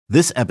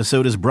This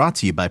episode is brought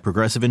to you by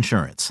Progressive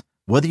Insurance.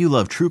 Whether you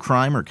love true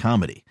crime or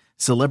comedy,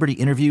 celebrity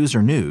interviews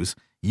or news,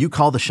 you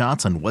call the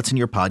shots on what's in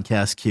your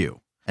podcast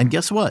queue. And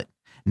guess what?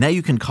 Now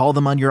you can call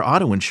them on your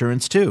auto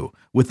insurance too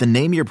with the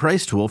Name Your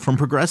Price tool from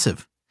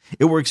Progressive.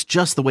 It works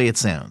just the way it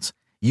sounds.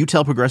 You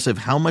tell Progressive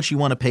how much you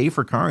want to pay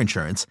for car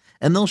insurance,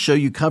 and they'll show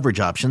you coverage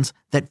options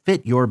that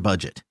fit your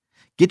budget.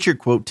 Get your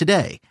quote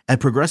today at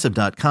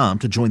Progressive.com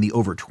to join the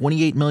over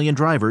 28 million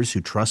drivers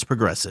who trust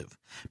Progressive.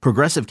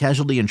 Progressive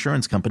Casualty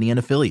Insurance Company and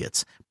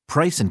Affiliates.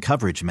 Price and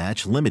coverage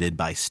match limited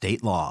by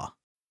state law.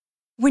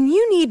 When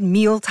you need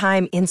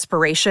mealtime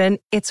inspiration,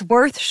 it's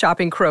worth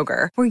shopping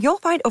Kroger, where you'll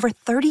find over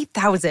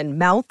 30,000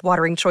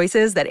 mouth-watering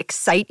choices that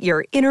excite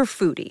your inner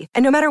foodie.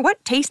 And no matter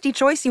what tasty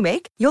choice you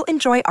make, you'll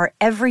enjoy our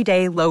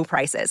everyday low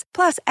prices,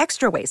 plus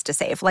extra ways to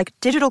save, like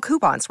digital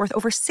coupons worth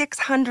over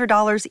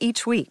 $600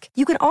 each week.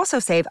 You can also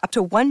save up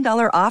to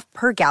 $1 off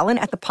per gallon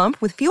at the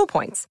pump with fuel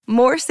points.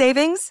 More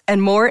savings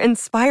and more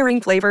inspiring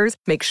flavors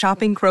make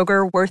shopping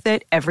Kroger worth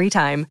it every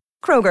time.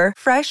 Kroger,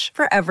 fresh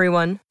for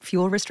everyone.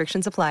 Fuel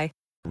restrictions apply.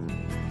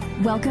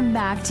 Welcome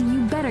back to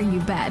You Better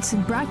You Bet,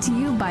 brought to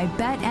you by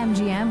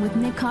BetMGM with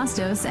Nick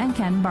Costos and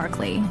Ken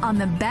Barkley on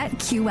the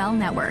BetQL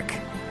network.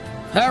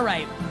 All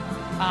right.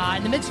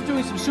 In the midst of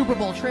doing some Super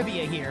Bowl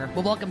trivia here,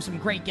 we'll welcome some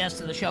great guests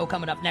to the show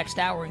coming up next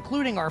hour,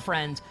 including our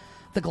friend,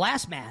 the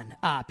Glass Man,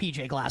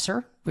 PJ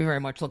Glasser. We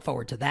very much look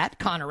forward to that.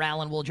 Connor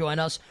Allen will join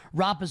us.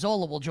 Rob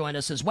Pizzola will join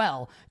us as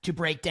well to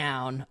break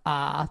down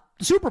the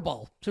Super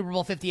Bowl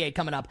 58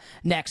 coming up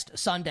next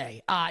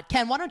Sunday.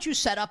 Ken, why don't you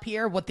set up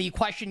here what the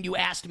question you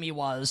asked me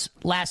was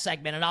last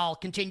segment, and I'll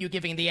continue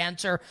giving the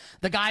answer.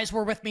 The guys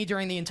were with me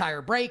during the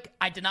entire break.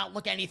 I did not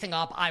look anything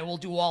up. I will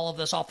do all of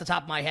this off the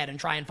top of my head and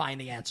try and find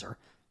the answer.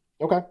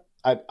 Okay.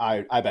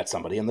 I bet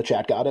somebody in the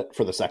chat got it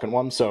for the second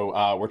one.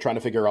 So we're trying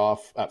to figure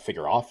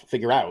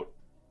out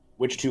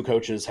which two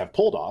coaches have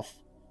pulled off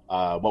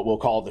what we'll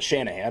call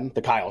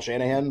the Kyle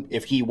Shanahan.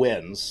 If he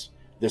wins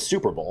this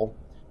Super Bowl,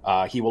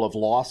 he will have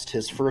lost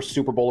his first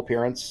Super Bowl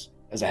appearance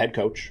as a head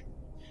coach,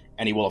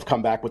 and he will have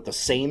come back with the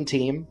same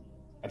team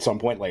at some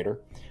point later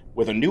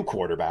with a new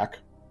quarterback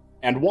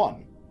and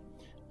won.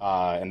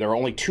 And there are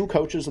only two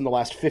coaches in the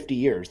last 50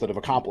 years that have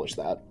accomplished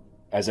that,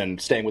 as in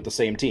staying with the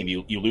same team.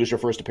 You lose your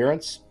first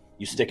appearance,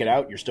 you stick it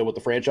out, you're still with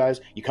the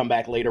franchise, you come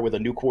back later with a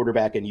new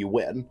quarterback and you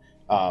win.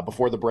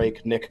 Before the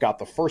break, Nick got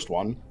the first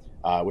one,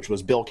 which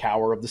was Bill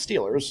Cowher of the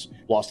Steelers,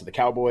 lost to the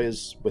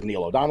Cowboys with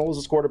Neil O'Donnell as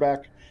his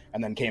quarterback,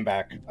 and then came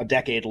back a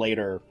decade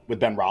later with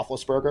Ben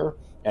Roethlisberger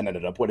and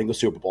ended up winning the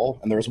Super Bowl.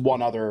 And there's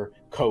one other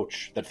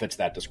coach that fits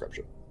that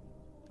description.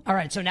 All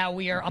right, so now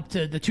we are up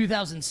to the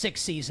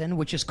 2006 season,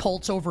 which is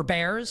Colts over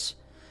Bears.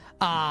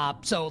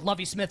 So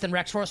Lovie Smith and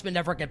Rex Horseman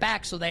never get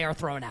back, so they are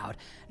thrown out.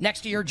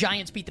 Next year,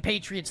 Giants beat the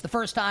Patriots the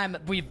first time.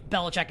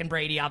 Belichick and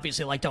Brady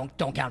obviously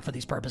don't count for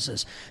these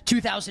purposes.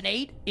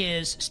 2008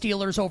 is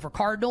Steelers over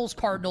Cardinals.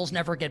 Cardinals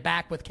never get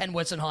back with Ken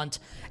Whisenhunt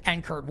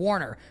and Kurt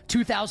Warner.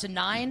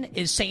 2009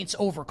 is Saints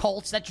over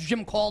Colts. That's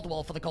Jim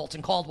Caldwell for the Colts,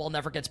 and Caldwell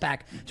never gets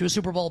back to a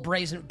Super Bowl.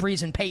 Breeze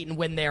and Peyton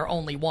win their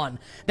only one.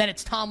 Then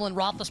it's Tomlin,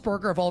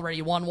 Roethlisberger have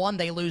already won one.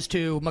 They lose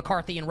to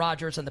McCarthy and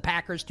Rodgers and the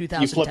Packers.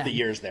 2010. You flipped the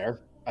years there.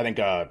 I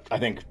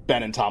think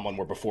Ben and Tomlin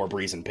were before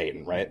Breeze and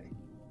Peyton, right?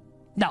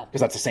 No.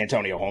 Because that's the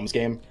Santonio Holmes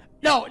game?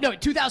 No,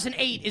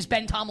 2008 is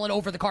Ben Tomlin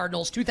over the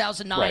Cardinals.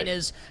 2009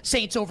 is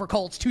Saints over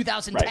Colts.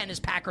 2010 is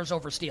Packers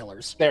over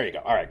Steelers. There you go.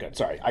 All right, good.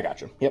 Sorry, I got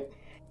you. Yep.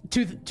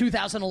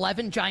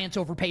 2011, Giants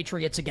over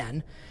Patriots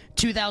again.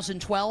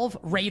 2012,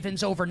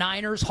 Ravens over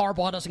Niners.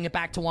 Harbaugh doesn't get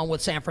back to one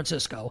with San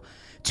Francisco.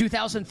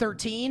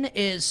 2013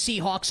 is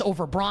Seahawks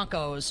over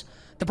Broncos.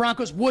 The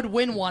Broncos would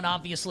win one,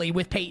 obviously,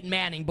 with Peyton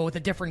Manning, but with a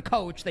different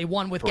coach. They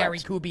won with Gary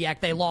Kubiak.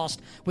 They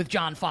lost with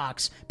John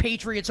Fox.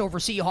 Patriots over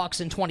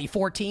Seahawks in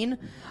 2014.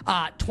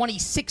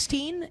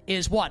 2016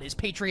 is what? Is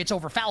Patriots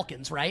over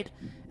Falcons, right?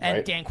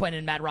 And Dan Quinn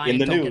and Matt Ryan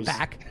don't get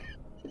back.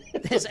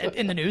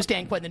 In the news,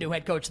 Dan Quinn, the new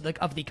head coach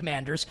of the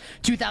Commanders.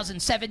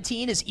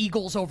 2017 is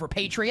Eagles over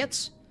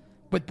Patriots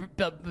with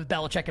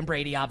Belichick and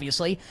Brady,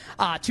 obviously.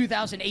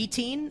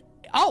 2018,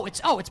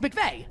 it's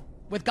McVay.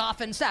 With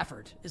Goff and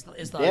Stafford is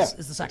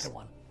the second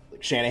one.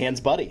 Like Shanahan's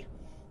buddy.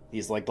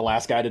 He's like the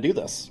last guy to do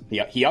this.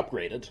 He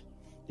upgraded.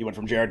 He went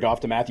from Jared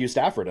Goff to Matthew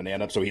Stafford,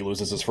 and so he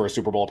loses his first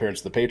Super Bowl appearance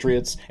to the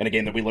Patriots in a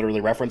game that we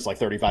literally referenced like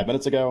 35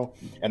 minutes ago,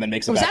 and then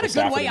makes it back to Stafford. Was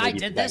that a good way I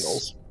did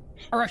this?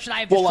 Or should I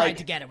have just tried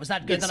to get it? Was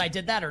that good that I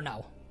did that, or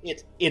no?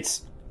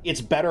 It's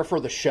better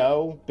for the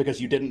show because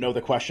you didn't know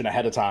the question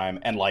ahead of time,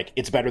 and like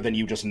it's better than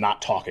you just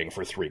not talking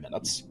for 3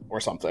 minutes or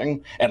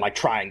something and like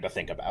trying to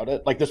think about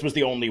it. Like this was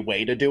the only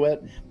way to do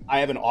it.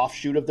 I have an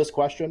offshoot of this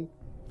question.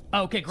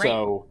 Okay, great.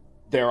 So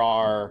there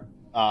are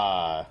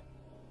I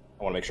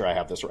want to make sure I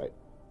have this right.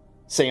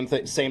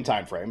 Same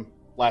time frame,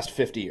 last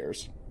 50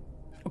 years.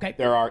 Okay.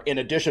 There are, in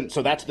addition,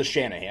 so that's the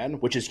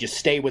Shanahan, which is you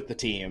stay with the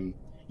team,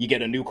 you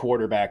get a new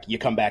quarterback, you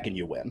come back and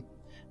you win.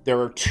 There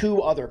are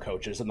two other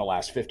coaches in the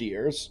last 50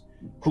 years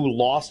who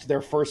lost their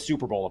first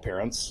Super Bowl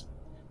appearance,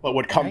 but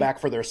would come back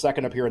for their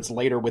second appearance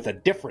later with a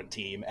different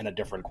team and a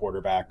different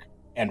quarterback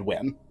and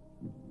win.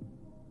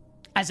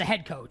 As a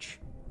head coach?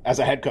 as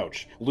a head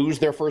coach, lose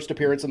their first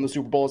appearance in the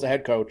Super Bowl as a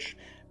head coach,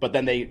 but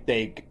then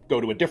they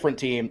go to a different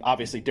team,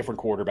 obviously different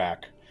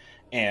quarterback,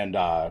 and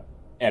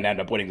end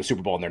up winning the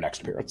Super Bowl in their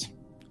next appearance.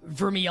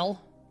 Vermeil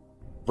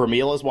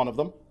is one of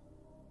them.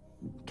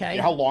 Okay. You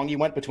know how long he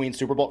went between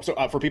Super Bowl? So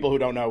for people who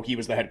don't know, he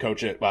was the head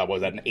coach at, what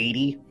was that, an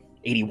 80,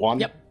 81?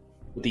 Yep.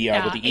 With the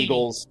 80.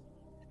 Eagles.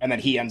 And then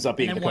he ends up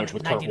being the coach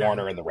with Kurt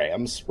Warner and the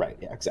Rams. Right,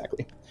 yeah,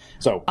 exactly.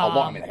 So a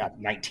long, I got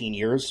 19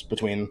 years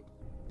between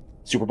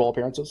Super Bowl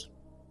appearances.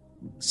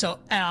 So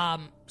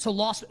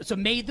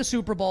made the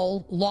Super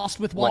Bowl, lost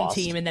with one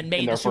team, and then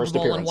made the Super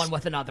Bowl and won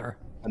with another.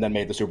 And then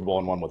made the Super Bowl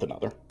and won with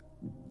another.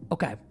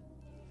 Okay.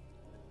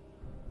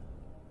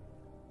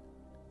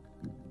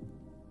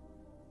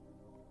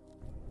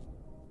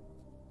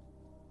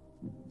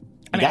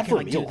 I mean, I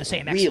can do the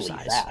same really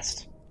exercise.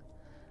 Fast.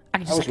 I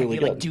can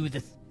just do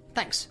the.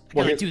 Thanks.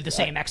 I can do the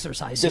same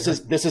exercise.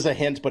 This is a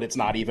hint, but it's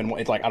not even.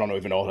 It's like I don't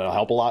even know if it'll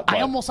help a lot. But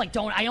I almost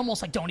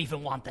don't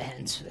even want the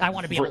hint. I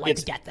want to be able to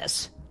get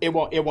this. It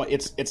won't.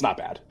 It's not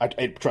bad.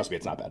 Trust me,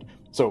 it's not bad.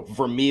 So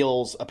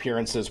Vermeil's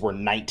appearances were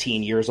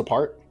 19 years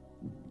apart.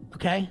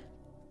 Okay.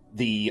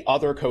 The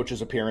other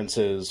coaches'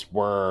 appearances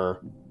were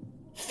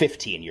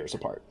 15 years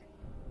apart.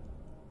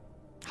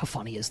 How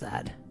funny is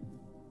that?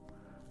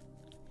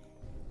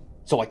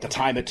 So, like, the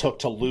time it took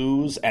to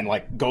lose and,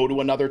 like, go to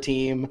another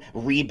team,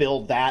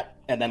 rebuild that,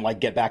 and then, like,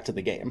 get back to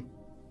the game.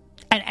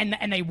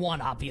 And they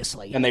won,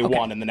 obviously. And they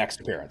won in the next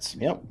appearance.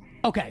 Yep.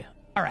 Okay.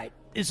 All right.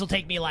 This will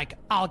take me, like,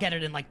 I'll get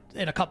it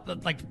in a couple,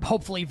 like,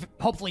 hopefully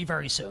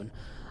very soon.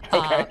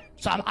 Okay.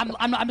 So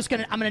I'm just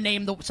gonna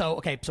name the. So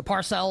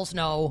Parcells,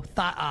 no.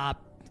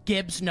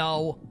 Gibbs,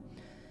 no.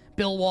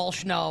 Bill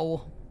Walsh,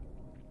 no.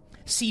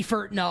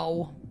 Seifert,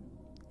 no.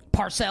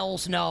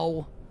 Parcells,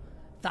 no.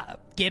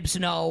 Gibbs,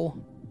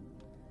 no.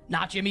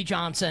 Not Jimmy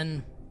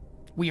Johnson.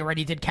 We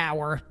already did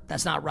Cowher.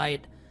 That's not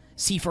right.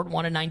 Seifert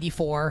won in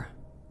 94.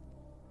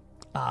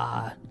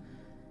 Not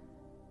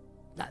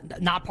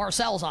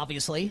Parcells,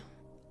 obviously.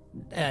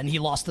 And he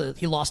lost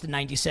in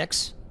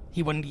 96.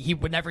 He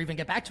would never even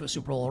get back to a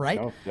Super Bowl,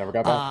 right? No, never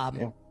got back.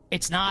 Yeah.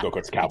 It's not. Go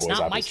Cowboys, it's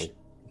not obviously.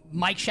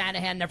 Mike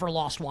Shanahan never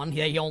lost one.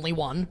 He only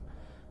won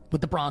with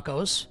the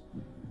Broncos.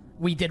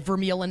 We did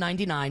Vermeil in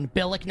 99.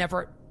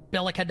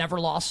 Billick had never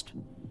lost.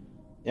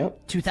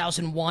 Yep.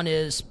 2001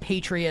 is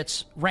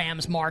Patriots,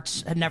 Rams,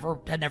 Martz had never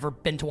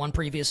been to one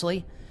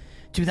previously.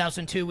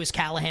 2002 is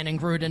Callahan and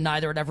Gruden,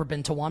 neither had ever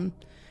been to one.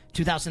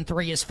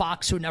 2003 is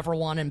Fox, who never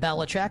won, and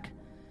Belichick.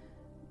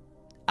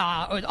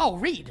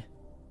 Reed.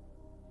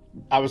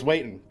 I was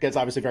waiting, because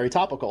obviously very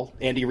topical.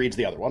 Andy Reid's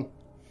the other one.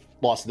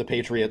 Lost to the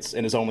Patriots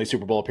in his only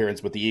Super Bowl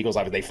appearance with the Eagles.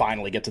 They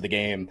finally get to the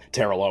game.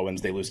 Terrell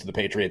Owens, they lose to the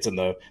Patriots in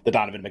the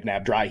Donovan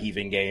McNabb dry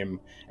heaving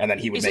game, and then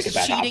he would make it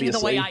back, obviously. Is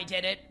this cheating the way I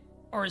did it?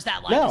 Or is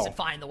that is it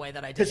fine the way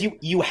that I did it? Because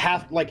you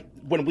have, like,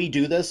 when we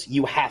do this,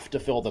 you have to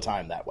fill the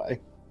time that way.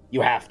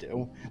 You have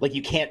to. Like,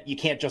 you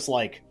can't just,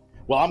 like,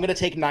 well, I'm going to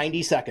take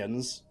 90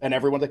 seconds, and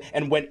everyone,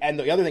 and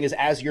the other thing is,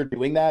 as you're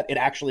doing that, it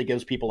actually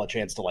gives people a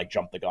chance to, like,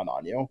 jump the gun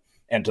on you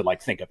and to,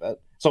 like, think of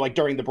it. So, like,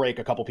 during the break,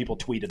 a couple people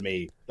tweeted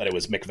me that it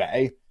was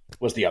McVay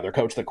was the other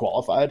coach that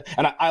qualified.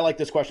 And I like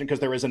this question because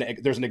there's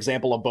an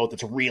example of both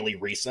that's really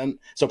recent,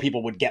 so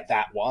people would get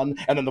that one.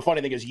 And then the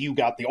funny thing is you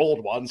got the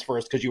old ones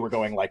first because you were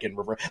going, like, in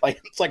reverse. Like,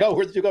 it's like, oh,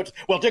 where's the two coaches?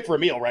 Well, Dick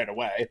Vermeil right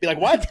away. Be like,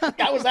 what?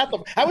 How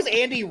was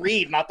Andy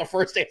Reid not the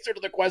first answer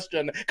to the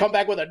question? Come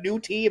back with a new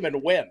team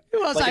and win.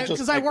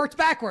 Because I worked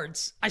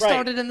backwards. I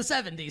started in the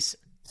 70s.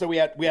 So we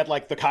had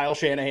like the Kyle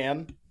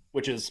Shanahan,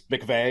 which is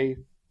McVay,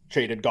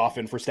 traded Goff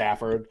in for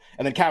Stafford,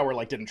 and then Cowher,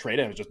 like, didn't trade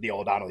in. It was just Neil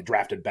O'Donnell. He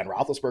drafted Ben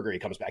Roethlisberger. He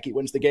comes back, he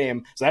wins the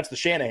game. So that's the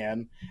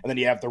Shanahan. And then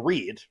you have the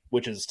Reid,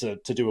 which is to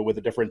do it with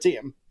a different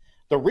team.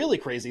 The really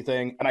crazy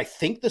thing, and I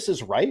think this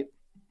is right,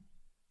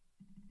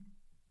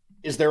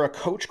 is there a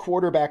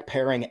coach-quarterback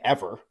pairing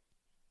ever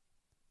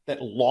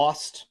that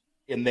lost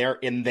in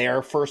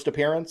their first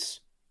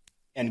appearance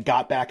and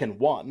got back and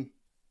won?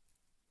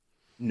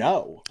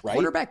 No, right?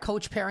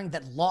 Quarterback-coach pairing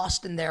that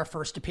lost in their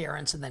first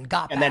appearance and then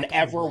got back and then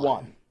ever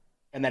won.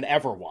 And then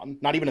ever won,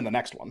 not even in the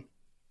next one,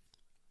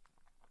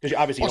 because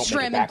obviously you don't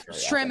make it back very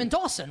often. Stram and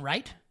Dawson,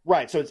 right?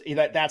 Right. So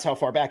that's how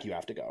far back you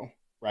have to go,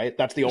 right?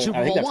 That's the only.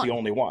 I think that's the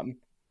only one.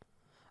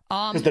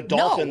 Because the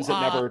Dolphins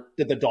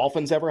did the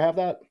Dolphins ever have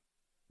that?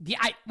 Yeah.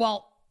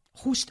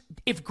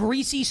 If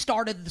Greasy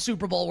started the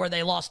Super Bowl where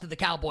they lost to the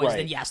Cowboys,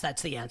 then yes,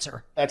 that's the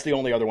answer. That's the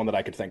only other one that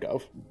I could think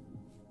of.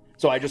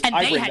 So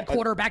they had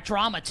quarterback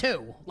drama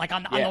too. Like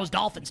on those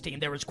Dolphins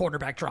team, there was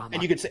quarterback drama.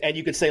 And you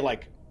could say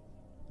like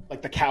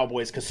the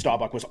Cowboys, because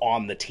Staubach was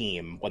on the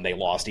team when they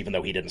lost, even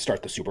though he didn't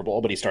start the Super Bowl,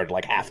 but he started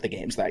like half the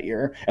games that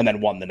year and then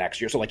won the next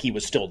year. So like he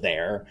was still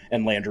there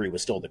and Landry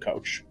was still the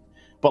coach.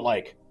 But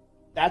like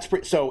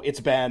so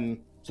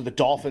the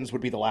Dolphins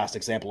would be the last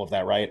example of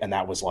that, right? And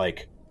that was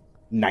like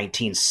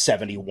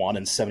 1971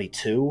 and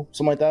 72,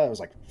 something like that. It was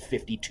like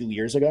 52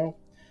 years ago.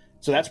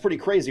 So that's pretty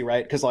crazy,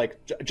 right? Because like,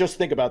 just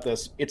think about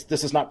this.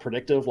 This is not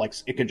predictive. Like,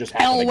 it can just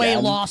happen Elway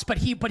again. Lost, but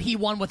he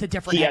won with a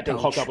different. He had to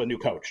hook up with a new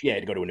coach. Yeah, he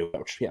had to go to a new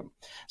coach. Yeah.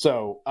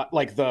 So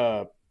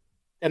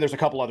And there's a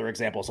couple other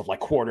examples of like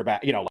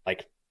quarterback, you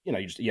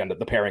end up,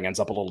 the pairing ends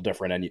up a little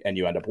different and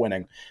you end up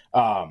winning.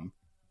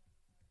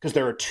 Because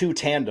there are two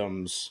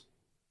tandems,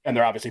 and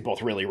they're obviously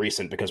both really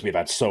recent because we've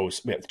had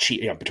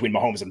between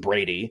Mahomes and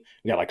Brady,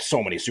 we got like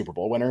so many Super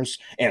Bowl winners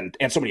and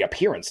so many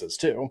appearances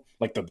too.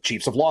 Like the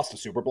Chiefs have lost a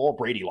Super Bowl,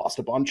 Brady lost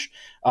a bunch.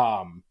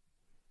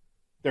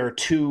 There are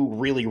two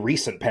really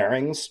recent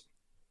pairings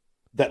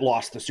that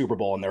lost the Super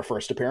Bowl in their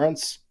first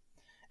appearance.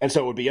 And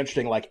so it would be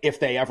interesting, like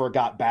if they ever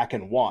got back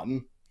and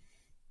won,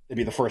 it'd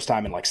be the first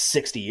time in like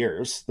 60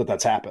 years that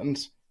that's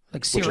happened.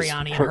 Like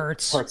Sirianni and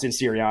Hurts. Hurts and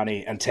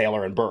Sirianni and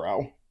Taylor and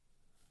Burrow.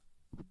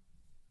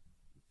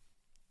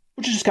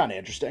 Which is just kind of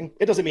interesting.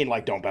 It doesn't mean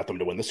like don't bet them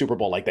to win the Super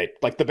Bowl. Like the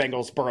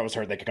Bengals, Burrow's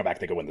heard they can come back,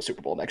 they can win the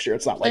Super Bowl next year.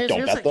 It's not like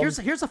don't bet them.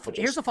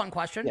 Here's a fun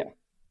question. Yeah.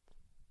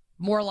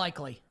 More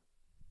likely.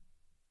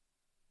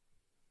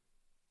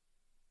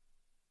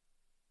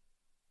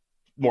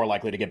 More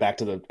likely to get back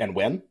to and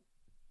win?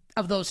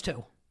 Of those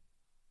two.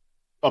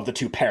 Of the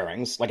two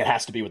pairings. Like it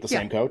has to be with the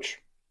same coach?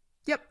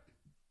 Yep.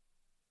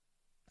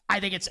 I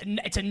think it's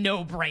a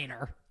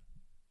no-brainer.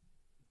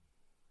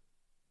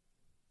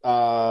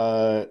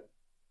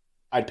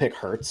 I'd pick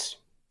Hurts,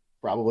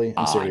 probably,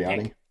 and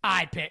Sirianni.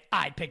 I'd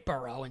pick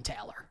Burrow and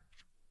Taylor.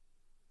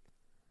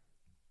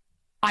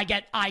 I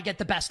get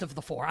the best of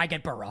the four. I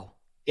get Burrow.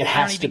 It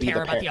has to be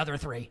care about the other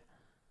three.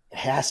 It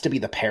has to be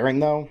the pairing,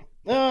 though.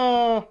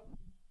 But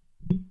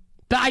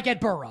I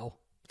get Burrow.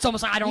 It's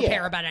almost like I don't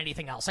care about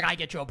anything else. Like I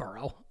get Joe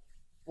Burrow.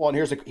 Well, and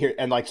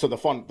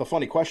the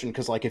funny question,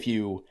 because like if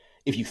you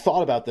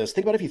thought about this,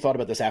 think about if you thought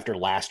about this after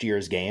last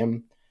year's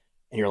game,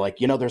 and you're like,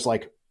 there's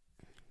like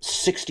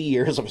 60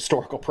 years of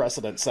historical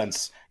precedent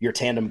since your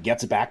tandem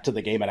gets back to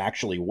the game and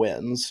actually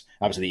wins.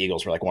 Obviously, the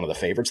Eagles were like one of the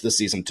favorites this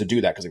season to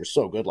do that because they were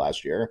so good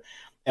last year.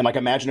 And like,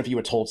 imagine if you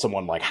had told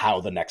someone like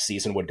how the next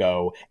season would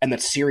go, and that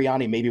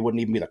Sirianni maybe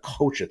wouldn't even be the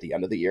coach at the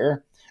end of the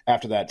year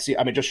after that. See, I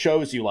mean, it just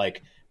shows you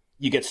like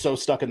you get so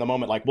stuck in the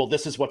moment, like, well,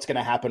 this is what's going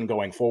to happen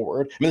going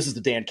forward. I mean, this is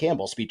the Dan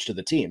Campbell speech to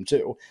the team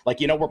too.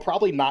 Like, we're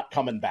probably not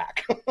coming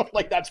back.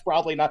 Like, that's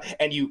probably not.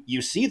 And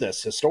you see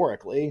this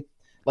historically.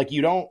 Like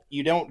you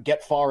don't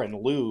get far and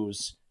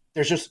lose.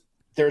 There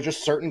are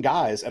just certain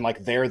guys, and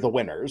like they're the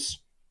winners,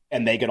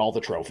 and they get all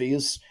the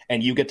trophies,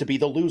 and you get to be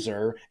the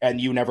loser, and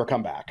you never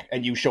come back,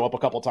 and you show up a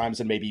couple times,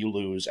 and maybe you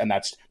lose, and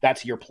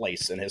that's your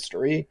place in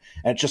history.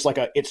 And it's just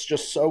it's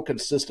just so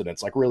consistent.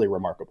 It's like really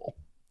remarkable.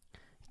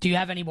 Do you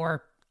have any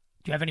more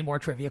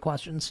trivia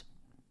questions?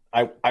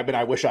 I mean,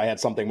 I wish I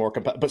had something more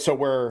but so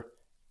we're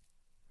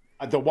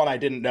the one I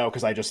didn't know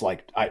because I just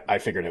I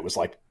figured it was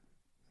like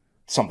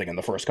something in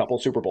the first couple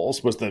of Super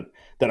Bowls was that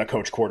a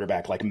coach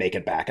quarterback like make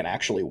it back and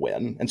actually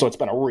win. And so it's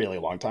been a really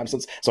long time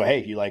since. So hey,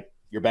 if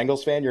you're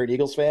Bengals fan, you're an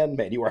Eagles fan,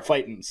 man, you are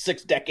fighting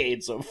 6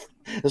 decades of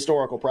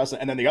historical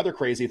precedent. And then the other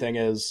crazy thing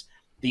is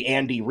the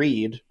Andy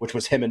Reid, which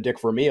was him and Dick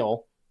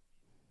Vermeil.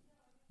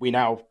 We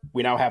now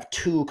have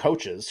 2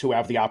 coaches who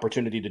have the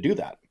opportunity to do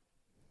that,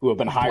 who have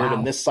been hired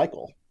in this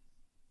cycle.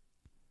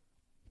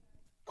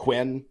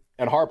 Quinn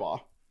and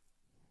Harbaugh.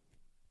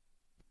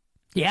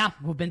 Yeah,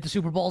 who've been to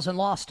Super Bowls and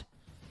lost.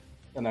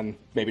 And then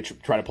maybe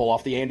try to pull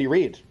off the Andy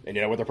Reid. And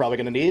you know what they're probably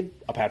going to need?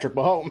 A Patrick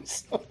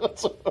Mahomes.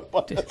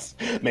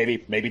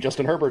 Maybe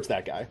Justin Herbert's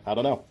that guy. I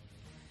don't know.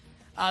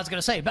 I was going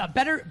to say,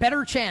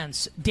 better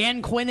chance,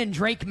 Dan Quinn and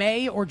Drake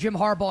May or Jim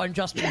Harbaugh and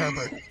Justin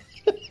Herbert?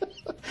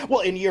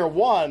 Well, in year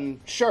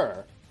 1,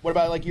 sure. What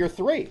about like year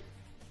 3?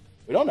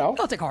 We don't know.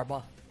 I'll take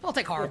Harbaugh. I'll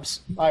take Harbs.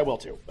 Yeah, I will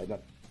too.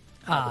 But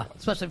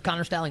especially if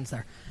Connor Stallings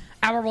there.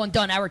 Hour 1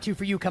 done. Hour 2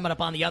 for you coming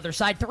up on the other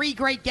side. 3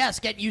 great guests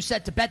getting you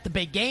set to bet the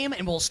big game,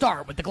 and we'll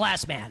start with the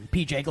Glass Man,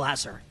 PJ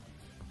Glasser.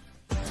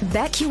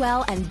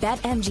 BetQL and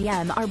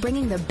BetMGM are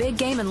bringing the big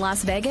game in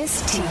Las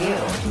Vegas to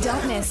you.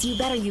 Don't miss You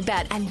Better You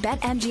Bet and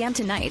BetMGM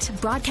tonight,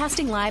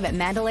 broadcasting live at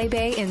Mandalay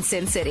Bay in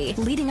Sin City,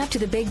 leading up to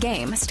the big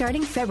game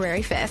starting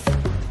February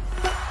 5th.